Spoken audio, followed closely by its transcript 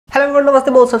Everyone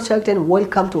नमस्ते म सक्षक and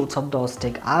welcome to उत्सव डस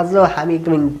टेक। आज हामी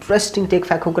एकदम इन्ट्रेस्टिङ टेक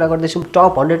फ्याक्टको कुरा गर्दैछौँ।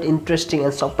 Top 100 interesting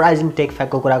and surprising take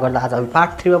फ्याक्टको कुरा गर्दा आज हामी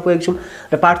पार्ट 3 मा पुगेका छौँ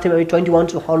र पार्ट 3 मा हामी 21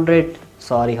 to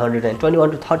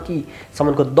 30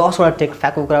 सम्मको 10 वटा टेक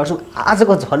फ्याक्टको कुरा गर्छौँ।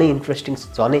 आजको झनै इन्ट्रेस्टिङ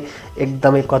झनै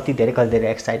एकदमै कति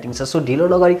धेरै एक्साइटिङ छ। सो ढिलो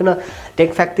नगरिकन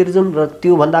टेक फ्याक्टतिर जाउँ र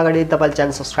त्यो भन्दा अगाडि तपाईले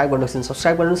च्यानल सब्स्क्राइब गर्नुहोस् भने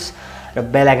सब्स्क्राइब गर्नुहोस् र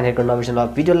बेल आइकन हिट गर्न नबिर्सनु।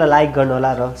 भिडियोलाई लाइक गर्नु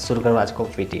होला र सुरु गरौँ आजको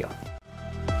भिडियो।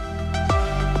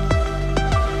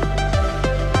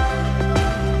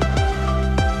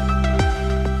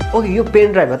 ओके, यो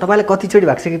पेन ड्राइभ तपाईलाई कतिचोटि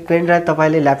भएको छ कि पेन ड्राइभ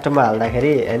तपाईले ल्यापटपमा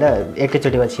हाल्दाखेरि हैन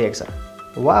एकैचोटिमा छिरेको छ।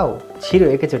 वाउ, छिर्यो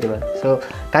एकैचोटिमा। सो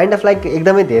काइन्ड अफ लाइक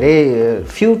एकदमै धेरै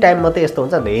फ्यु टाइम मात्रै यस्तो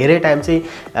हुन्छ। धेरै टाइम चाहिँ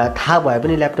थाहा भए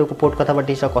पनि ल्यापटपको पोर्ट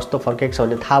कतापट्टि छ कस्तो फर्केको छ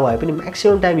भन्ने थाहा भए पनि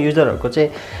म्याक्सिमम टाइम युजरहरूको चाहिँ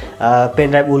पेन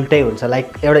ड्राइभ उल्टै हुन्छ।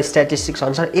 लाइक एउटा स्ट्याटिस्टिक्स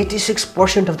अनुसार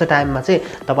 86% अफ द टाइममा चाहिँ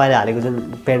तपाईले हालेको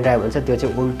जुन पेन ड्राइभ हुन्छ त्यो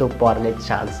चाहिँ उल्टो पर्ने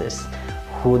चान्सेस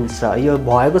हुन्छ। यो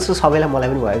भएको छ सबैलाई, मलाई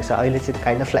पनि भएको छ। अहिले चाहिँ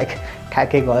काइन्ड अफ लाइक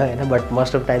ठ्याक्कै गयो हैन, बट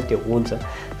मोस्ट अफ टाइम त्यो हुन्छ।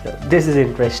 दिस इज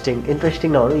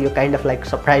इन्ट्रेस्टिङ नहुनु, यो काइन्ड अफ लाइक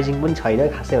सरप्राइजिङ पनि छैन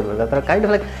खासै भन्नुपर्दा, तर काइन्ड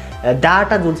अफ लाइक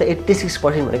डाटा जुन चाहिँ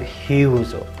 86% भनेको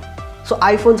ह्युज हो। सो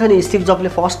आइफोन छ नि, स्टिभ जबले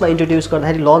फर्स्टमा इन्ट्रोड्युस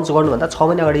गर्दाखेरि लन्च गर्नुभन्दा 6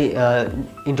 महिना अगाडि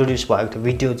इन्ट्रोड्युस भएको थियो।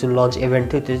 भिडियो जुन लन्च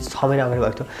इभेन्ट थियो त्यो 6 महिना अगाडि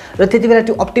भएको थियो र त्यति बेला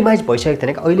त्यो अप्टिमाइज भइसकेको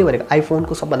थिएन कि। अहिले भनेको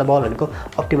आइफोनको सबभन्दा बल भनेको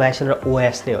अप्टिमाइजेसन र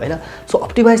ओएस नै हो हैन। सो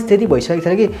अप्टिमाइज त्यति भइसकेको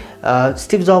थिएन कि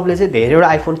स्टिभ जबले चाहिँ धेरैवटा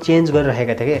आइफोन चेन्ज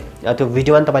गरिरहेका थिए कि। त्यो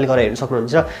भिडियोमा पनि तपाईँले गएर हेर्न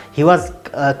सक्नुहुन्छ। हि वाज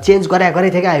चेन्ज गरे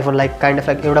थिए कि iPhone, like kind of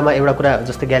like एउटामा एउटा कुरा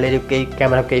जस्तै ग्यालेरी केही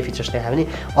क्यामेराको केही फिचर्स देखायो भने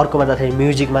अर्कोमा जाँदाखेरि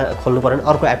म्युजिकमा खोल्नु पऱ्यो भने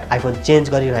अर्को आइफोन चेन्ज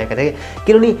गरिरहेका थिए।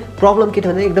 किनभने प्रब्लम के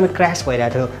थियो भने एकदमै क्रास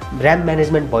भइरहेको थियो, ऱ्याम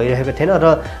म्यानेजमेन्ट भइरहेको थिएन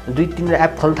र 2-3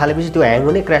 एप खोल्न थालेपछि त्यो ह्याङ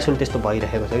हुने क्रास हुने त्यस्तो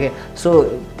भइरहेको थियो कि। सो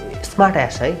स्मार्ट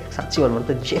एप्स है, साँच्ची भन्नु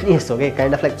त जेनियस हो कि।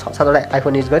 Kind of like 6-7वटा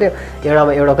iPhone use गर्यो,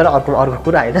 एउटामा एउटा गरेर अर्कोमा अर्को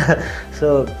कुरा होइन। सो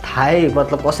थाहै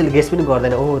मतलब कसैले गेस पनि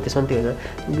गर्दैन, ओहो त्यसमा त्यो हुन्छ,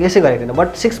 गेसै गरेको थिएन। But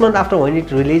 6 months after when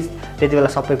it release त्यति बेला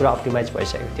सबै कुरा अप्टिमाइज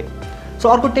भइसकेको थियो। सो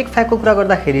अर्को टेक फ्याक्टको कुरा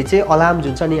गर्दाखेरि चाहिँ अलार्म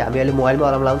जुन छ नि, हामी अहिले मोबाइलमा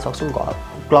अलार्म लाउन सक्छौँ,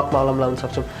 क्लकमा अलार्म लाउन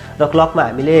सक्छौँ र क्लकमा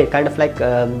हामीले काइन्ड अफ लाइक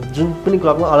जुन पनि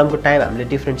क्लकमा अलार्मको टाइम हामीले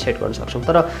डिफ्रेन्ट सेट गर्न सक्छौँ।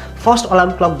 तर फर्स्ट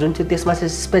अलार्म क्लक जुन थियो त्यसमा चाहिँ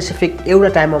स्पेसिफिक एउटा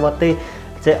टाइममा मात्रै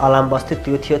चाहिँ अलार्म बस्थ्यो,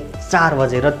 त्यो थियो 4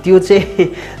 बजे र त्यो चाहिँ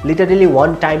literally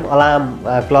one time alarm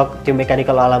clock, त्यो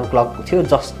मेकानिकल अलार्म क्लक थियो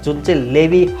जुन चाहिँ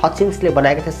लेभी हचिन्सले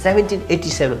बनाएको थियो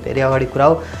 1787, धेरै अगाडि कुरा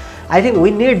हो। I think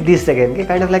we need this second कि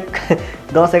काइन्ड अफ लाइक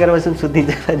 10-11 बजीसम्म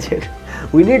सुत्दिन्छ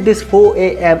मान्छेहरू। We need this 4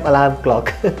 AM alarm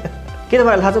clock. के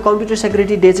तपाईँलाई थाहा छ कम्प्युटर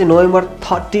सेक्युरिटी डे चाहिँ नोभेम्बर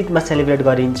 30 मा सेलिब्रेट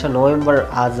गरिन्छ। नोभेम्बर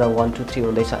आज 1, 2, 3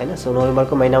 हुँदैछ होइन। सो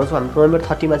नोभेम्बरको महिनामा चाहिँ हामी नोभेम्बर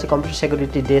 30 मा चाहिँ कम्प्युटर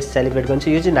सेक्युरिटी डे सेलिब्रेट गरिन्छ।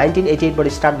 यो चाहिँ 1988 बाट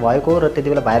स्टार्ट भएको र त्यति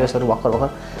बेला भाइरसहरू भर्खर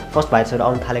फर्स्ट भाइरसहरू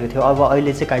आउनु थालेको थियो। अब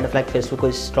अहिले चाहिँ kind of like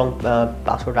फेसबुकको strong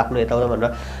password राख्नु यताउता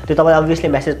भनेर त्यो तपाईँ अभियसली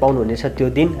मेसेज पाउनुहुनेछ त्यो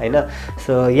दिन होइन।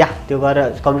 सो या त्यो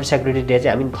गरेर कम्प्युटर सेक्युरिटी डे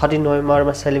चाहिँ हामी 30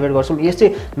 नोभेम्बरमा सेलिब्रेट गर्छौँ। यो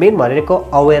चाहिँ मेन भनेको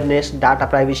अवेरनेस, डाटा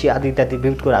प्राइभेसी आदि इत्यादि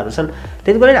विविध कुराहरू छन्।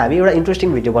 त्यति बेला हामी एउटा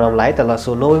इन्ट्रेस्टिङ भिडियो बनाउँला है त ल।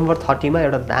 सो नोभेम्बर 30 मा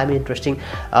एउटा दामी इन्ट्रेस्टिङ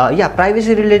या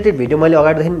प्राइभेसी रिलेटेड भिडियो मैले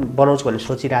अगाडिदेखि बनाउँछु भनेर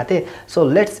सोचिरहेको थिएँ। सो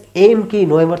लेट्स एम कि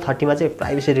नोभेम्बर 30 मा चाहिँ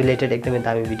प्राइभेसी रिलेटेड एकदमै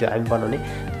दामी भिडियो हामी बनाउने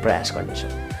प्रयास गर्नेछौँ।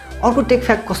 अर्को टेक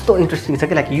फ्याक्ट कस्तो इन्ट्रेस्टिङ छ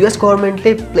कि लाइक युएस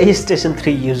गभर्मेन्टले प्लेस्टेसन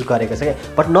 3 युज गरेको छ क्या,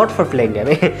 but not for playing game,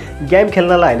 game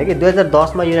खेल्नलाई होइन कि।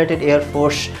 2010 मा युनाइटेड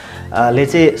एयरफोर्सले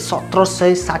चाहिँ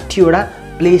 1760वटा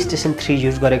प्लेस्टेसन 3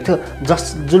 युज गरेको थियो,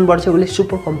 जुनबाट चाहिँ उसले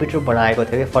सुपर कम्प्युटर बनाएको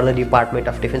थियो for the department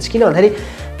of defence. किन भन्दाखेरि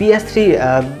PS3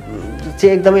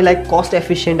 चाहिँ एकदमै लाइक कस्ट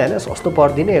एफिसियन्ट होइन, सस्तो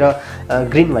पर्दिने र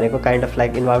ग्रिन भनेको kind of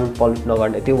like environment pollute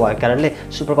नगर्ने, त्यो भएको कारणले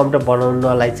सुपर कम्प्युटर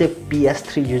बनाउनलाई चाहिँ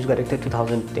PS3 युज गरेको थियो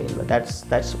 2010 मा।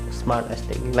 That's smart S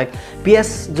thing. Like PS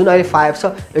जुन अहिले 5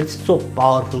 छ इट्स सो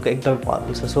पावरफुल, एकदमै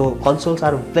पावरफुल छ। So consoles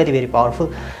are very powerful,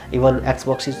 even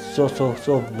Xbox is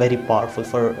so very powerful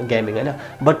for gaming होइन।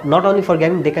 But not only for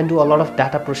gaming, they can do a lot of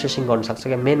data processing गर्न सक्छ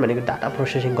क्या। Main भनेको data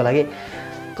प्रोसेसिङको लागि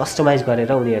customize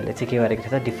गरेर उनीहरूले चाहिँ के गरेको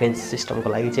थियो त, डिफेन्स सिस्टमको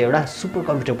लागि चाहिँ एउटा सुपर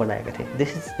कम्प्युटर बनाएको थिए। This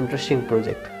is interesting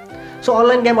project. So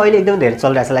online game अहिले एकदमै धेरै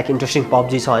चलिरहेको छ, लाइक इन्ट्रेस्टिङ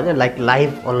PUBG छ होइन, लाइक लाइभ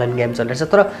अनलाइन गेम चलिरहेको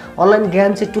छ। तर अनलाइन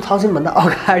गेम चाहिँ 2000 भन्दा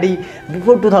अगाडि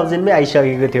बिफोर 2000 मै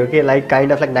आइसकेको थियो कि। लाइक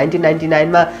काइन्ड अफ लाइक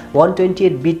 1999 मा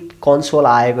 128 बिट कन्सोल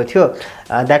आएको थियो।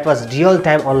 That was real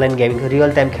time online gaming,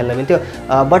 real time खेल्न मिल्थ्यो।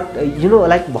 बट यु नो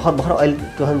लाइक भर्खर अहिले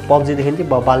 2000 PUBGदेखि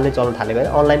चाहिँ बाल नै चल्न थालेको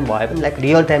होइन। अनलाइन भए पनि like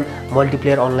real time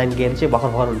multiplayer online game चाहिँ भर्खर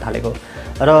हुन थालेको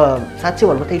र साँच्चै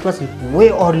भन्नु त it was way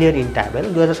earlier in time होइन।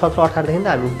 2017-18 देखि त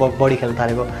हामी बढी खेल्न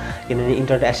थालेको, किनभने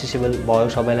इन्टरनेट एसेसिबल भयो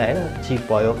सबैलाई होइन, चिप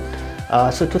भयो।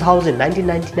 सो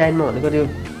 1999 मा भनेको त्यो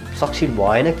सक्सिड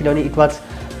भएन, किनभने it was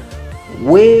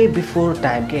way before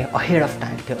time के, अहेड अफ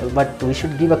टाइम थियो। But we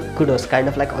should give a kudos kind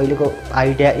of like अहिलेको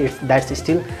आइडिया द्याट्स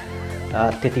स्टिल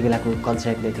त्यति बेलाको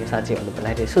कन्सेप्ट नै थियो साँच्चै भन्नु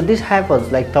पर्दाखेरि सो दिस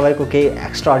ह्यापन्स लाइक तपाईँको केही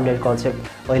एक्स्ट्राअर्डिनरी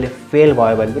कन्सेप्ट अहिले फेल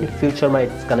भयो भने पनि फ्युचरमा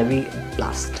इट्स गन बी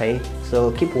ब्लास्ट है so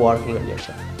keep working on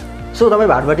yourself so तपाईँ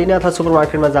भाटभटिनी अथवा सुपर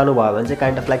मार्केटमा जानुभयो भने चाहिँ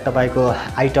काइन्ड अफ लाइक तपाईँको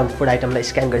आइटम फुड आइटमलाई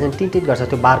स्क्यान गरेर टिट गर्छ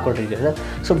त्यो बारकोड रिडर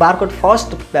होइन so barcode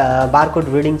first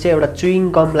barcode reading चाहिँ एउटा चुइङ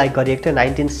गमलाई गरिएको थियो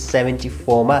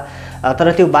 1974मा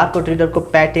तर त्यो बारकोड रिडरको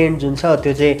प्याटेन्ट जुन छ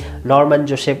त्यो चाहिँ नर्मन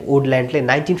जोसेफ वुडल्यान्डले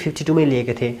 1952मै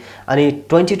लिएको थिए अनि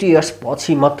 22 इयर्स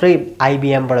पछि मात्रै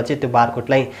आइबिएमबाट चाहिँ त्यो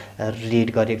बारकोडलाई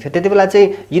रिड गरिएको थियो त्यति बेला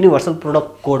चाहिँ युनिभर्सल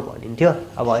प्रोडक्ट कोड भनिन्थ्यो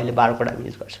अब अहिले बारकोड हामी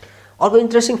युज गर्छौँ अर्को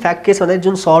इन्ट्रेस्टिङ फ्याक्ट के छ भन्दा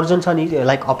जुन सर्जन छ नि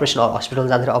लाइक अपरेसन हस्पिटल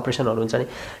जाँदाखेरि अपरेसनहरू हुन्छ नि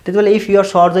त्यति बेला if your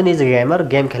surgeon is gamer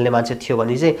game खेल्ने मान्छे थियो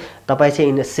भने चाहिँ तपाईँ चाहिँ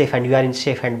in safe hand you're in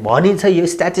safe hand भनिन्छ यो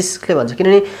स्ट्याटिस्टिक्सले भन्छ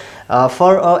किनभने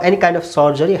for any kind of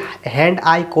surgery hand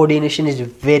I coordination is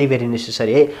very very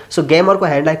necessary है so गेमरको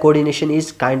hand I coordination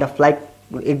is kind of like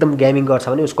एकदम गेमिङ गर्छ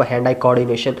भने उसको ह्यान्ड आई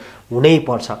कोअर्डिनेसन हुनै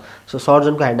पर्छ सो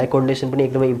सर्जनको ह्यान्ड आई कोअर्डिनेसन पनि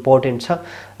एकदमै इम्पोर्टेन्ट छ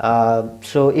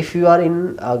so if you are in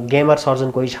gamer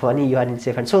surgeon कोही छ भने you're in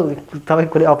safe hand so तपाईँ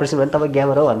कुनै अपरेसन भने तपाईँ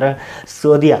गेमर हो भनेर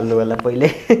सोधिहाल्नु होला पहिले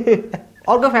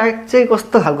अर्को फ्याक्ट चाहिँ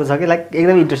कस्तो खालको छ कि लाइक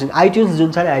एकदम इन्ट्रेस्टिङ आइट्युन्स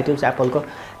जुन छ नि आइट्युन्स एप्पलको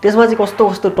त्यसमा चाहिँ कस्तो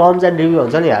कस्तो टर्म्स एन्ड रिभ्यू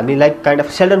हुन्छ नि हामी like kind of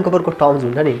Seldon कोपरको terms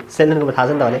हुन्छ नि सेल्डन कोपर थाहा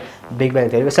छ नि तपाईँले बिग ब्याङ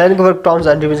थियो सेल्डन कोपरको टर्म्स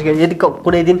एन्ड रिभ्युज के यदि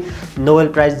कुनै दिन नोबेल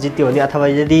प्राइज जित्यो भने अथवा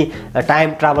यदि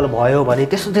टाइम ट्राभल भयो भने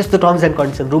त्यस्तो त्यस्तो टर्म्स एन्ड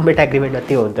कन्डिसन रुममेट एग्रिमेन्टमा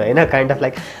त्यो हुन्थ्यो होइन काइन्ड अफ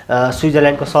लाइक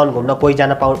स्विजरल्यान्डको सन घुम्न कोही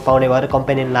जान पाउने भएर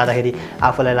कम्पेनियन लाँदाखेरि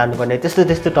आफूलाई लानुपर्ने त्यस्तो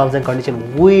त्यस्तो टर्म्स एन्ड कन्डिसन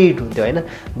विड हुन्थ्यो होइन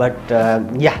बट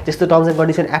या त्यस्तो टर्म्स एन्ड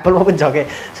कन्डिसन एप्पलमा पनि छ क्या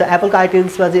सो एप्पलको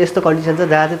आइट्युन्समा चाहिँ यस्तो कन्डिसन छ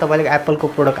जहाँ चाहिँ तपाईँले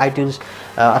एप्पलको प्रोडक्ट आइट्युन्स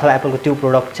अथवा एप्पलको त्यो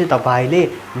प्रोडक्ट चाहिँ तपाईँले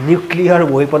न्युक्लियर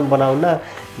वेपन बनाउन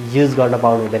युज गर्न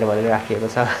पाउनु हुँदैन भनेर राखिएको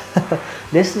छ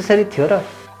नेसेसरी थियो र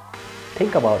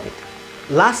think about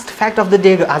it last fact of the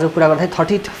day आज कुरा गर्दाखेरि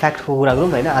 30th फ्याक्टको कुरा गरौँ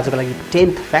होइन आजको लागि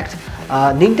 10th फ्याक्ट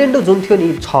निन्टेन्डो जुन थियो नि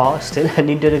छ स्टिल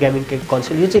निन्टेन्डो गेमिङ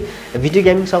कन्सोल यो चाहिँ भिडियो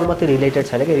गेमिङसँग मात्रै रिलेटेड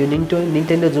छैन क्या यो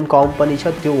निन्टेन्डो जुन कम्पनी छ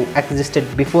त्यो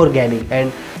एक्जिस्टेड बिफोर गेमिङ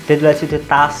एन्ड त्यति बेला चाहिँ त्यो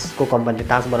तासको कम्पनी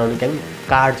तास बनाउने गेम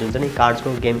कार्ड्स हुन्छ नि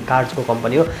कार्ड्सको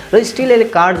कम्पनी हो र स्टिल यसले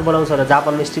कार्ड्स बनाउँछ र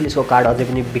जापानमा स्टिल यसको कार्ड अझै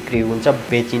पनि बिक्री हुन्छ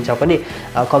बेचिन्छ पनि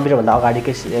कम्प्युटरभन्दा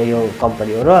अगाडिकै यो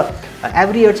कम्पनी हो र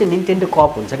एभ्री इयर चाहिँ निन्टेन्डो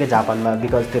कप हुन्छ क्या जापानमा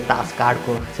बिकज त्यो तास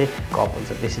कार्डको चाहिँ कप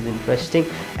हुन्छ this is interesting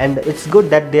and it's good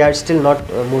that they are still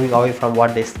not moving away from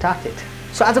what they started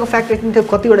so आजको फ्याक्ट यति थियो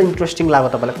कतिवटा इन्ट्रेस्टिङ लाग्यो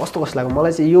तपाईँलाई कस्तो कस्तो लाग्यो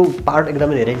मलाई चाहिँ यो पार्ट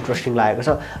एकदमै धेरै इन्ट्रेस्टिङ लागेको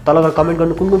छ तल गएर कमेन्ट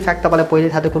गर्नु कुन कुन फ्याक्ट तपाईँलाई पहिले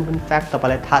थाहा थियो कुन फ्याक्ट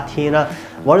तपाईँलाई थाहा थिएन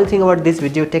what you think about this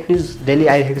video take news daily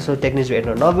आइरहेको छ टेक न्युज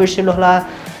हेर्नु नबिर्सिनु होला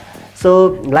so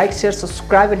like share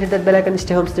subscribe and hit that bell icon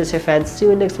stay home stay safe and C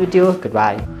you in next video good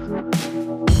by